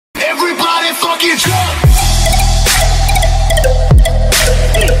get drunk.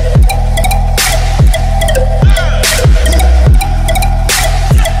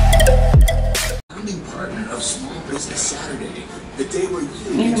 Founding partner of Small Business Saturday, the day where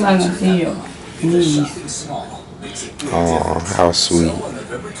you gonna see you. Oh, how sweet.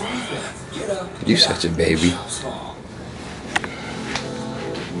 You such a baby.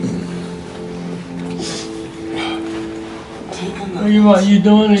 You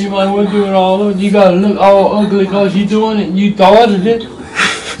doing it, you might well do it all over. You gotta look all ugly because you doing it and you thought of it.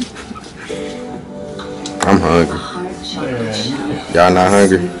 I'm hungry. Y'all not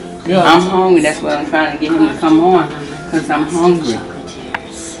hungry? Yeah. I'm hungry, that's why I'm trying to get him to come on. Because I'm hungry.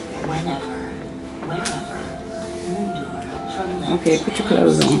 Okay, put your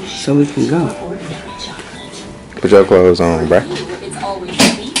clothes on so we can go. Put your clothes on, bruh.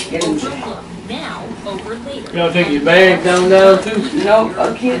 Y'all take your bag down too? No,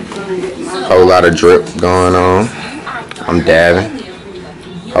 a kid's gonna get mine. Whole lot of drip going on. I'm dabbing.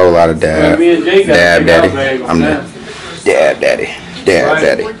 Whole lot of dab. Dab daddy. I'm the dab daddy. Dab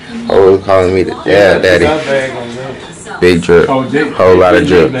daddy. Oh, calling me the dab daddy. Big drip. Whole lot of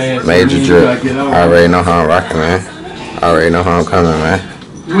drip. Major drip. I already know how I'm rocking, man. I already know how I'm coming, man.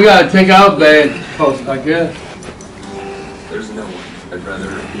 We gotta take our bag post, I guess. There's no one. I'd rather.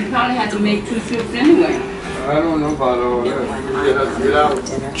 You probably have to make 2 trips anyway. I don't know about all that. We have to get out.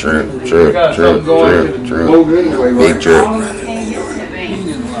 Drip, drip, drip, drip, drip. Big drip.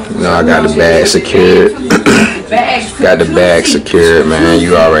 You know I got the bag secured. Got the bag secured, man.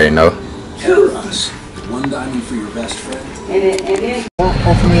 You already know. One diamond for your best friend.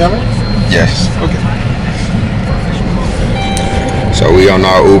 All from the oven? Yes. Okay. So we in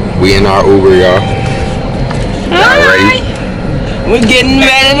our Uber, y'all. Y'all ready? We're getting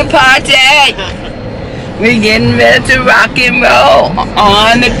ready to party. We're getting ready to rock and roll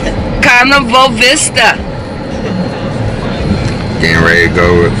on the Carnival Vista. Getting ready to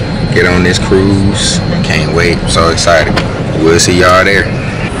go get on this cruise. Can't wait. I'm so excited. We'll see y'all there.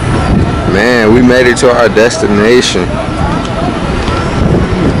 Man, we made it to our destination.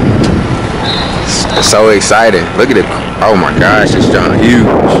 It's so exciting. Look at it. Oh my gosh, this John huge.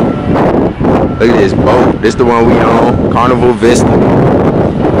 Look at this boat. This the one we on. Carnival Vista.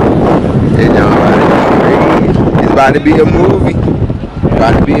 This John it's about to be a movie.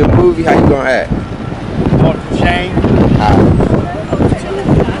 About to be a movie. How you gonna act? Off the chain.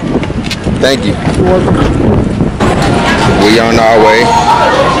 Thank you. We on our way.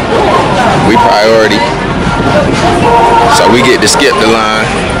 We priority. So we get to skip the line.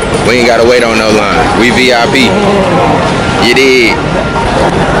 We ain't gotta wait on no line. We VIP. You dig?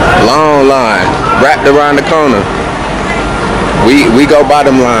 Long line. Wrapped around the corner. We go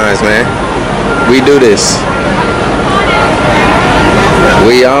bottom lines, man. We do this.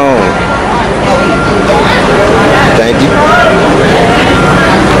 We on. Thank you.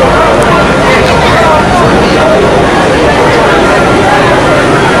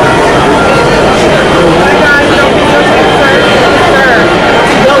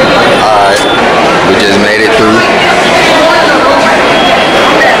 Alright. We just made it through.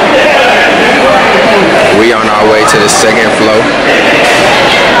 We on our way to the second floor.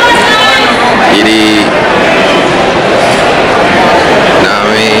 You dig? Nah,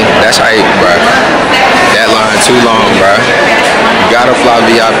 I mean, that's how you, bruh. That line too long, bruh. You gotta fly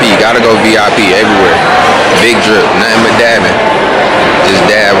VIP. Gotta go VIP everywhere. Big drip. Nothing but dabbing. Just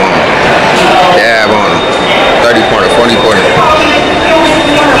dab on them. Dab on them. 30-pointer, 40-pointer.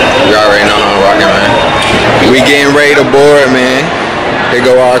 You already know how I'm rocking, man. We getting ready to board, man. Here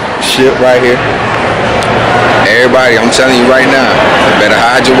go our ship right here. Everybody, I'm telling you right now, better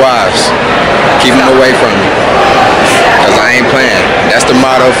hide your wives. Keep them away from me. Cause I ain't playing. That's the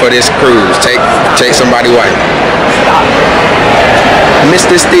motto for this cruise. Take somebody white.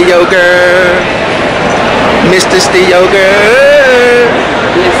 Mr. Steel girl. Mr. Steel girl.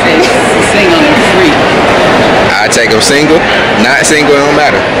 Let's sing on the street. I take them single. Not single, it don't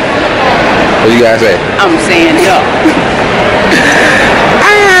matter. What you guys say? I'm saying yo.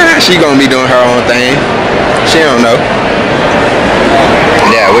 She gonna be doing her own thing. She don't know.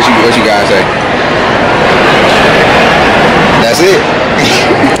 Yeah, what you guys say? That's it.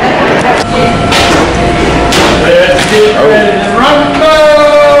 Let's get ready to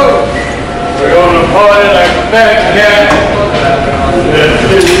rumble. We're gonna party like a fat cat.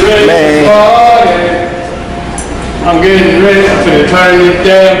 Let's get ready to party. I'm getting ready to turn this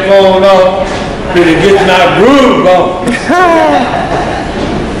damn phone off. To get my groove on.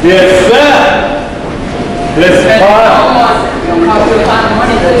 Yes, sir. Let's party. Don't cost you a lot of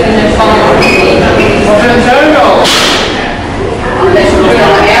money to turn that phone on. Turn it off. Unless you put it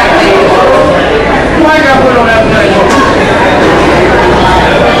on airplane.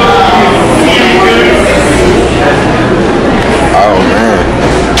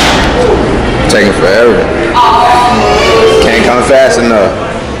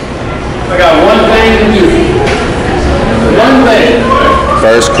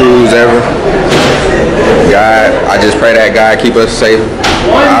 Worst cruise ever. God, I just pray that God keep us safe.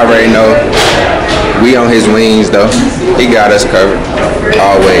 I already know we on his wings though. He got us covered.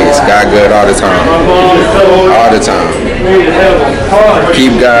 Always. God good all the time. All the time.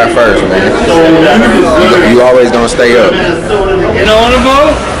 Keep God first, man. You always gonna stay up. You know on the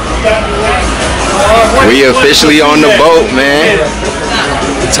boat? We officially on the boat, man.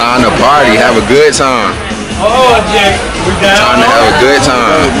 Time to party, have a good time. Oh, Jay, we down. Time to have a good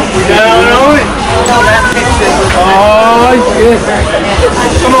time. We down on it. Oh, shit.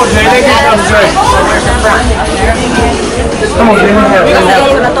 Come on, Jay, they get some drink. Come on, Jay,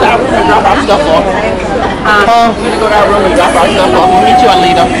 drop our stuff off. We're going to go to our room and drop our stuff off. We'll meet you on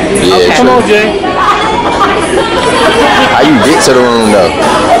later. Yeah, okay. Come on, Jay. How you get to the room though?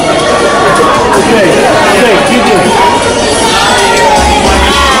 Okay, keep it.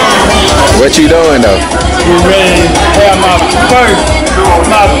 What you doing though? We're ready to have my first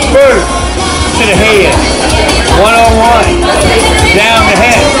to the head. 101. Down the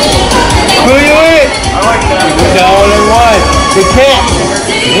head. Who you with? The only one. The cat.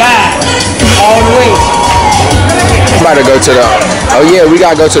 Live. All the way. I'm about to go to the, oh yeah, we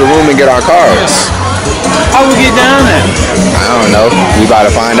gotta go to the room and get our cards. How we get down there? I don't know. We about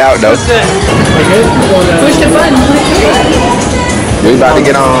to find out though. Push the button. We about to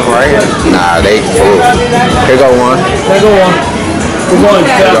get on right here. Nah, they full. Here go one. There go one. We're going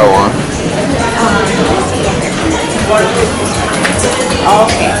to Here go one.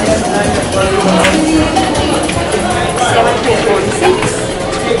 Okay.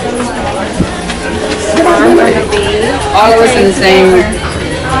 746. All of us in the same.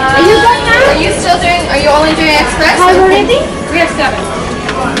 Are you done now? Are you only doing express? Have already? We have 7.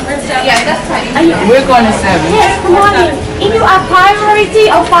 Yeah, that's fine. We're going to 7. Yes, come on in. If you are priority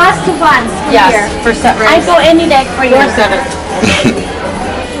or fast to advance, Yes, here. for 7. I go any deck for you. 7.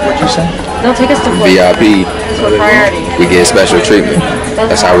 What'd you say? They'll take us to 4. VIP. Priority. We get special treatment.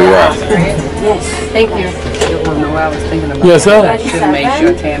 That's how we rock. Yes, thank you. I was thinking about Yes, sir. should make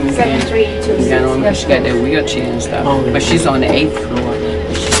sure Tammy can get on because she got that wheelchair and stuff. But she's on the 8th floor.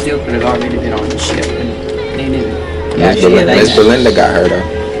 She still could have already been on the ship. And they didn't. Miss Belinda got her though.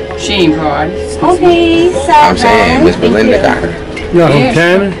 She ain't party. Okay, 7. I'm saying Miss Belinda got her. Y'all from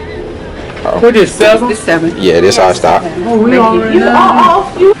Tammy? What is 7? It's 7. Yeah, this our stop. Oh, we already know.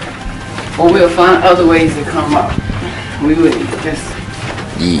 Or we'll find other ways to come up. We would just.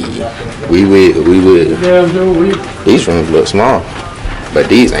 Yeah, we would. Damn, dude, we These rooms look small, but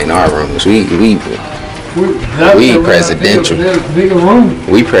these ain't our rooms. We presidential. Bigger room.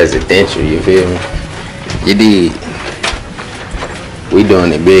 We presidential. You feel me? You did. We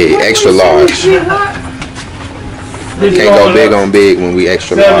doing it big, extra large. Can't go big on big when we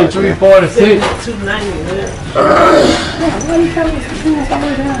extra large. Man. 7346.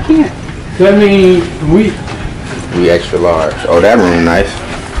 That means We extra large. Oh, that room nice.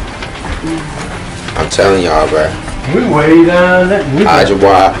 I'm telling y'all, bro. we way down there. Hide your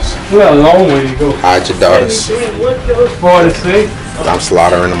wives. We got a long way to go. Hide your daughters. 46. I'm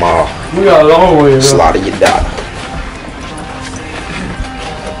slaughtering them all. We got a long way to go. Slaughter your daughter.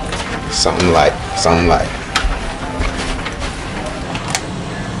 Something like.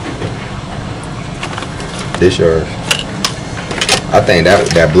 This yours. I think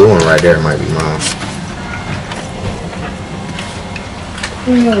that blue one right there might be mine.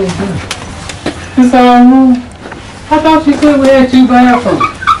 It's our room. I thought you said we had 2 bathrooms.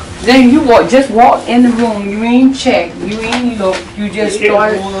 Then you just walk in the room. You ain't check. You ain't look. You just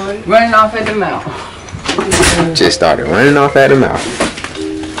started running off at the mouth. Just started running off at the mouth.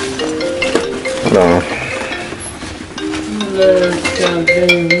 Hold on.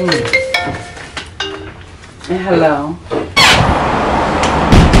 And hello.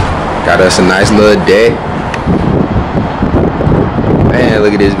 Got us a nice little deck. Man,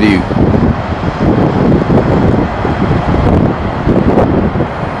 look at this view.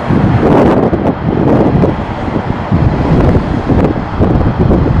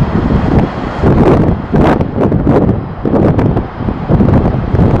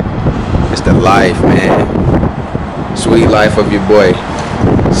 It's the life, man. Sweet life of your boy,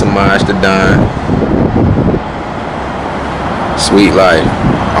 Semaj the Don. Sweet life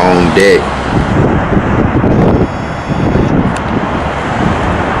on deck.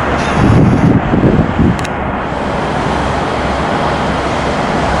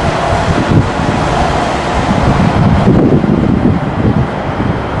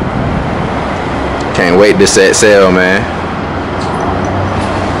 Can't wait to set sail, man.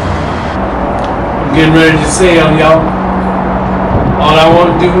 Getting ready to sail, y'all. All I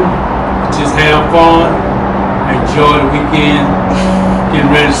want to do is just have fun, enjoy the weekend,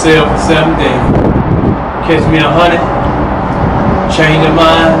 Getting ready to sail for 7 days. Catch me 100. Change your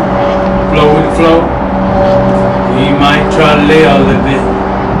mind. Flow with the flow. You might try to lay a little bit.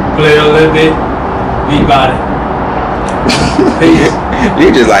 Play a little bit. Be about it. Peace.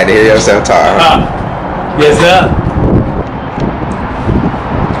 You just like to hear yourself talk. Yes, sir.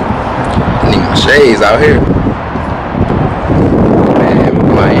 I need my shades out here. Man,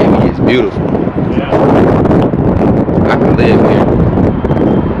 Miami is beautiful. Yeah. I can live here.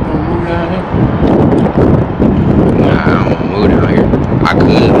 Nah, I don't want to move down here. I could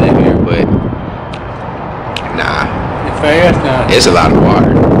live here, but nah. It's fast now. It's a lot of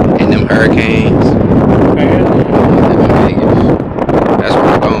water. And them hurricanes. That's where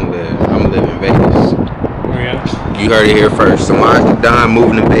I'm gonna live. I'm gonna live in Vegas. Yeah. You heard it here first. Semaj done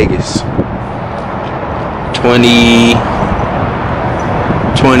moving to Vegas.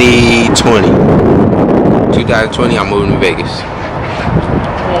 2020. 2020, I'm moving to Vegas. Oh,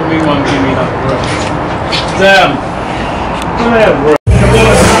 me want to give me that, bro. Damn. Look at that, bro.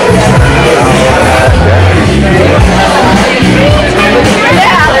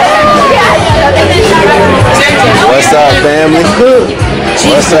 What's up, family?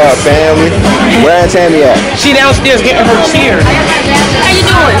 What's up, family? Where Aunt Tammy at? She downstairs getting her chair. How you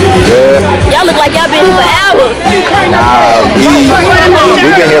doing? Good. Y'all look like y'all been here for hours. Nah,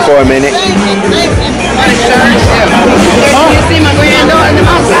 we've been here for a minute. You see my granddaughter in the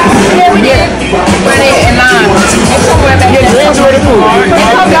house? Yeah, we did.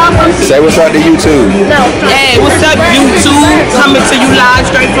 Say what's up to YouTube. Hey, what's up, YouTube? Coming to you live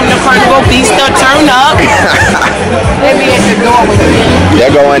straight from the Carnival Beast. Turn up. They be at the door with me.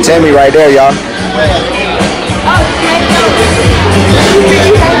 There go Aunt Tammy right there, y'all.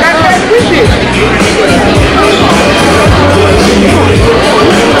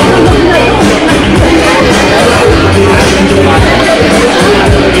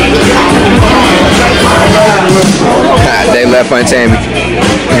 They left Aunt Tammy.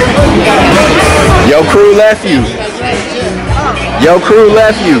 Your crew left you. Your crew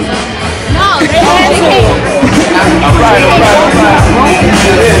left you. No, they came.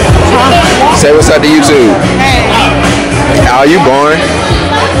 Say what's up to YouTube. How you born?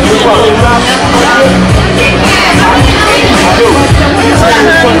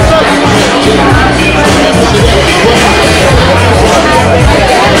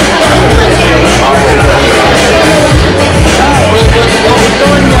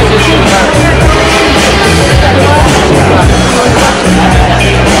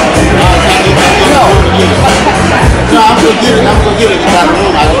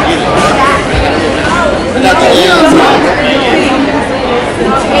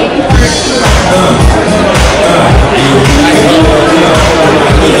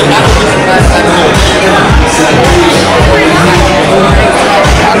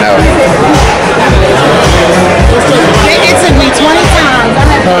 I know. It took me 20 times.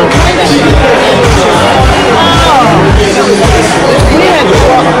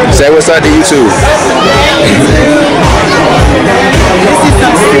 Say what's up to YouTube. This is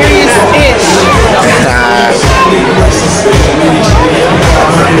some serious fish.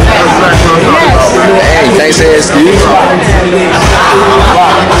 Hey, can't say excuse.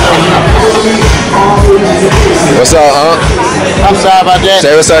 What's up, I'm sorry about that.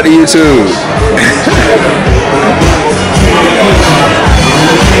 Say what's up to YouTube.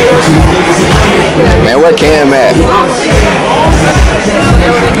 Man, where Cam at?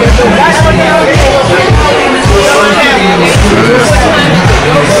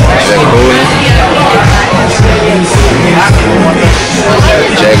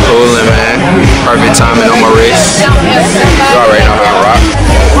 Jack Coolin, man. Perfect timing on my wrist. You already know how I rock.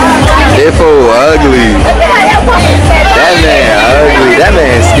 That fool ugly. That man ugly. That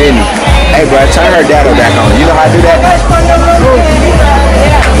man skinny. Hey, bro, turn her data back on. You know how to do that?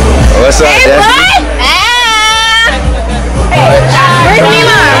 What's up, Destiny? Where's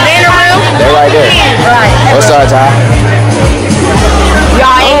Mima? They in the room? They right there. What's up, Ty?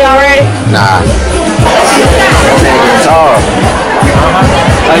 Y'all ain't already? Nah. Tall.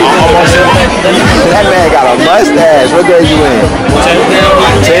 That man got a mustache. What grade you in?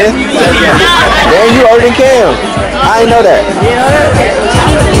 10? Damn, you older than Cam. I didn't know that.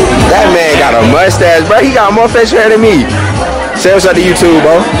 That man got a mustache, bro. He got more facial hair than me. Say what's up to YouTube,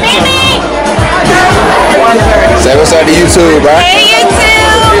 bro. Say what's up to YouTube, bro. Hey,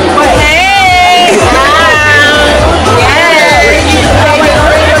 YouTube. Hey.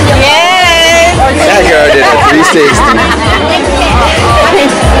 Yes. That girl did a 360.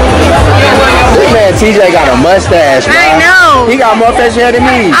 This man TJ got a mustache, bro. I know. He got more facial hair than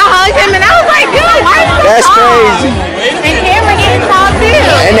me. I hugged him and I was like, dude, why are you so That's tall? crazy. And Cameron getting tall too.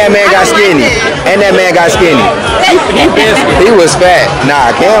 And that man got skinny. And that man got skinny. He was fat.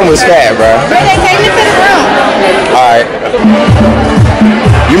 Nah, Cam was fat, bro. But they came into the room. Alright.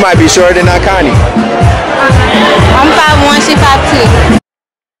 You might be shorter than Connie. I'm 5'1", she 5'2".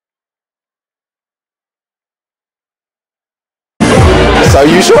 So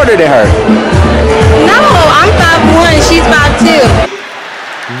you shorter than her? No, I'm 5'1", she's 5'2".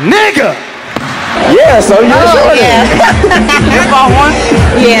 Nigga! Yeah, so you're shorter. Yeah. You 5'1"?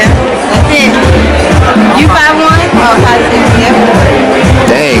 Yeah, that's it. You 5'1"? Oh, 5'6", yep.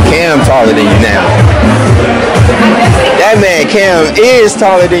 Dang, Cam taller than you now. That man Cam is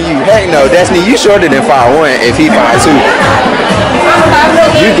taller than you. Heck no, Destiny, you shorter than 5'1" if he 5'2".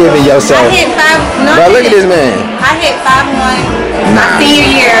 You giving yourself. I hit 5. No, Bro, look at this man. I hit 5'1" my senior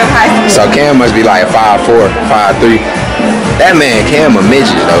year of high school. So Cam must be like 5'4", 5'3". That man Cam a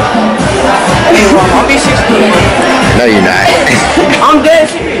midget though. I'll be 6'2". No, you're not. I'm dead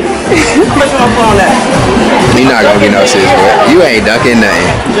serious. How much am I put on that? You're not gonna get no 6 foot. You ain't dunking nothing.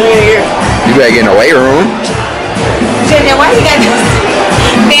 You better get in the weight room. Junior, why you got this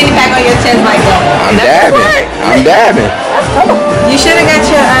fanny pack on your chest like that? I'm dabbing. I'm dabbing. You should have got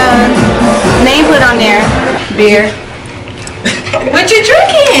your name put on there. Beer. What you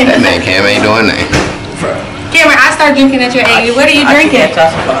drinking? That man Cam ain't doing nothing. Cameron, I started drinking at your age. What are you drinking?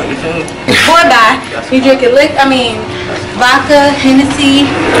 Boy, bye. You drinking vodka, Hennessy.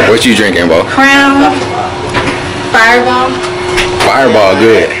 What you drinking, Bo? Crown. Fireball. Fireball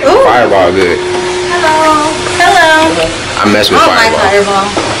good. Ooh. Fireball good. Hello. Hello. I mess with I don't like Fireball.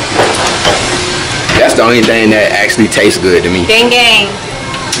 Fireball. That's the only thing that actually tastes good to me. Gang gang.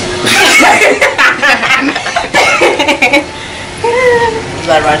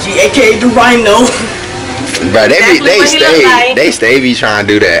 Like Raji, aka the Rhino. Bro, Like. they stay be trying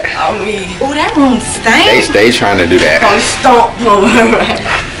to do that. I mean, Oh, that room They stinks. stay trying to do that. probably stomp.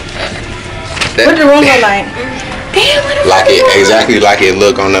 What the room look like? Damn, what the Like fuck it is exactly like it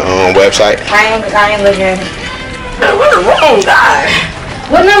look on the website. I ain't looking at it. What a wrong guy.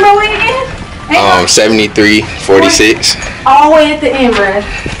 What number are we again? 7346. All the way at the end, bruh.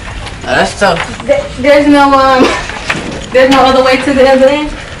 That's tough. There's no other way to the other end?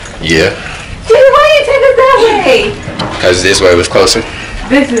 Yeah, Gee, why you take us that way? cause this way was closer.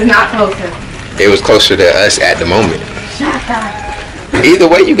 This is not closer. It was closer to us at the moment. Shut up. Either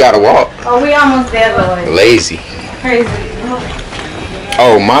way, you gotta walk. Oh, we almost there, Lloyd. Lazy. Crazy.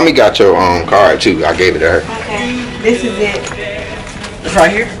 Oh, mommy got your card too. I gave it to her. Okay, this is it. It's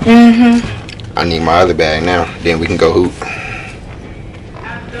right here. Mm-hmm. I need my other bag now. Then we can go hoop.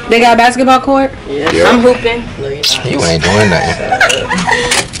 They got a basketball court? Yeah. Yeah. I'm hooping. No, you're not. You ain't doing nothing.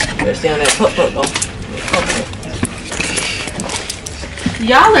 Better stay on that putt though.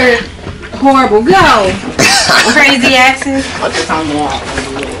 Y'all are horrible. Go. Crazy axes. What's the time going on?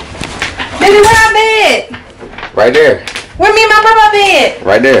 Baby, where our bed? Right there. Where me and my papa bed?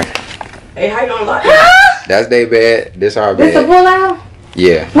 Right there. Hey, how you gonna lock it? That's their bed. This our This a bed. pull out?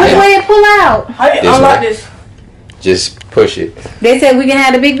 Yeah. Which way it pull out? How you This unlock way. this? Just push it. They said we can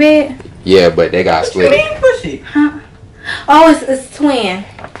have the big bed? Yeah, but they got What you split. mean push it? Oh, it's twin.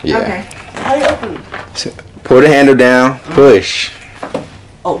 Yeah. Okay. How you open it? Pull the handle down. Push.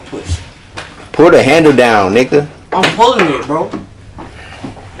 Oh, push. Pull the handle down, nigga. I'm pulling it, bro.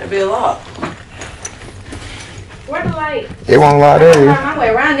 That'd be a lot. Where the light? It won't lock I'm earlier. my way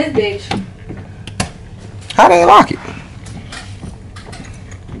around this bitch. How they lock it?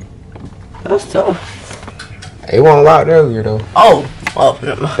 That's tough. It won't lock earlier though. Oh, well,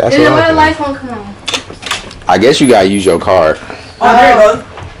 never mind. That's Then what why the I'm lights won't come on? saying. I guess you gotta use your card. Oh, there it goes.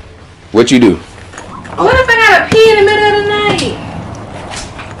 What you do? What if I gotta pee in the middle of the night?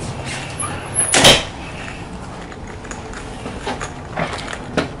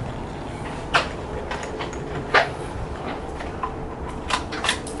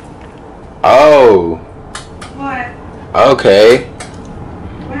 Oh, What? okay.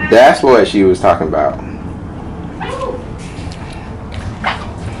 That's what she was talking about.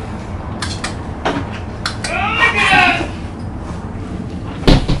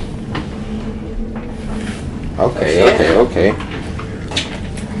 Okay.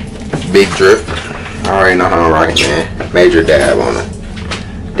 Big drip. I already know how I'm rocking, man. Major dab on her.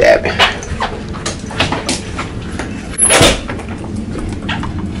 Dabbing.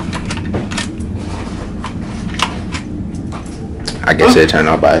 I guess it turned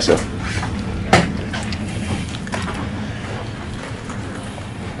out by itself.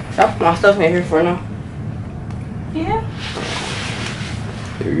 I'll put my stuff in here for now. Yeah.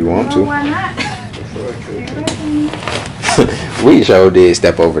 If you want Oh, to. why not? We sure did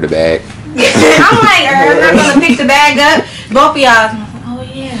step over the bag. I'm like, I'm not gonna pick the bag up. Both of y'all. Oh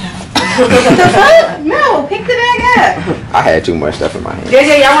yeah. The fuck? No, pick the bag up. I had too much stuff in my hand.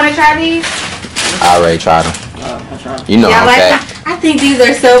 JJ, y'all want to try these? I already tried them. You know Y'all I'm like fat. them? I think these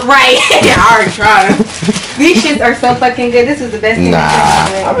are so right. Yeah, I already tried them. These shits are so fucking good. This was the best thing. Nah.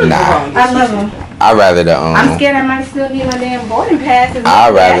 I love them. I'd rather the I'm scared I might still need my damn boarding pass.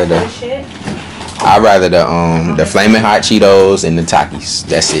 I'd rather the flaming hot Cheetos and the Takis.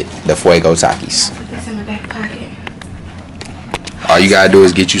 That's it. The Fuego Takis. Put this in my back pocket. All you gotta do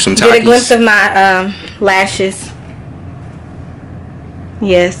is get you some Takis. Get a glimpse of my lashes.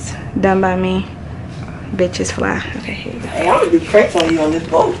 Yes, done by me. Bitches fly. Okay, here you go. Hey, I'm gonna do pranks on you on this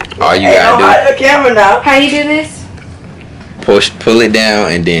boat. All you gotta do. Hide the camera now. How you do this? Pull it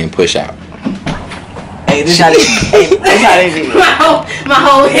down and then push out. Hey, this how they do. My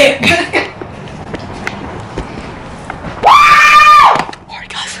whole hip. Alright,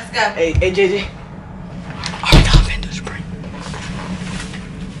 guys. Let's go. Hey, JJ. Alright, I'm in this prank.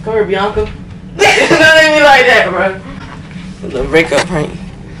 Come here, Bianca. Don't let me like that, bro. The breakup prank.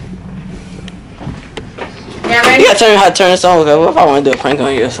 Yeah, ready? You gotta tell me how to turn this on, because what if I want to do a prank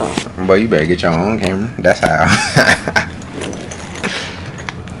on you or something? Boy, you better get your own camera. That's how.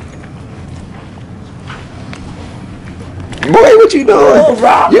 Boy, what you doing?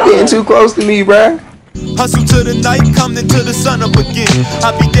 You're getting too close to me, bruh. Hustle to the night, come into the sun up again.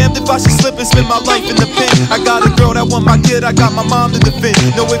 I'd be damned if I should slip and spend my life in the pen. I got a girl that want my kid, I got my mom to defend.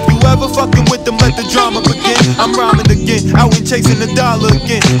 Know if you ever fucking with them, let the drama begin. I'm rhyming again, out and chasing the dollar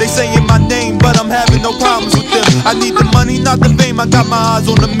again. They saying my name, but I'm having no problems with them. I need the money, not the fame, I got my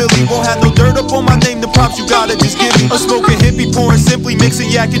eyes on the millie. Won't have no dirt up on my name, the props you gotta just give me. A smoking hippie, pouring simply, mixing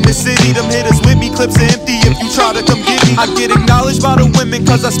yak in the city. Them hitters with me, clips are empty if you try to come get me. I get acknowledged by the women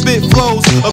cause I spit flows.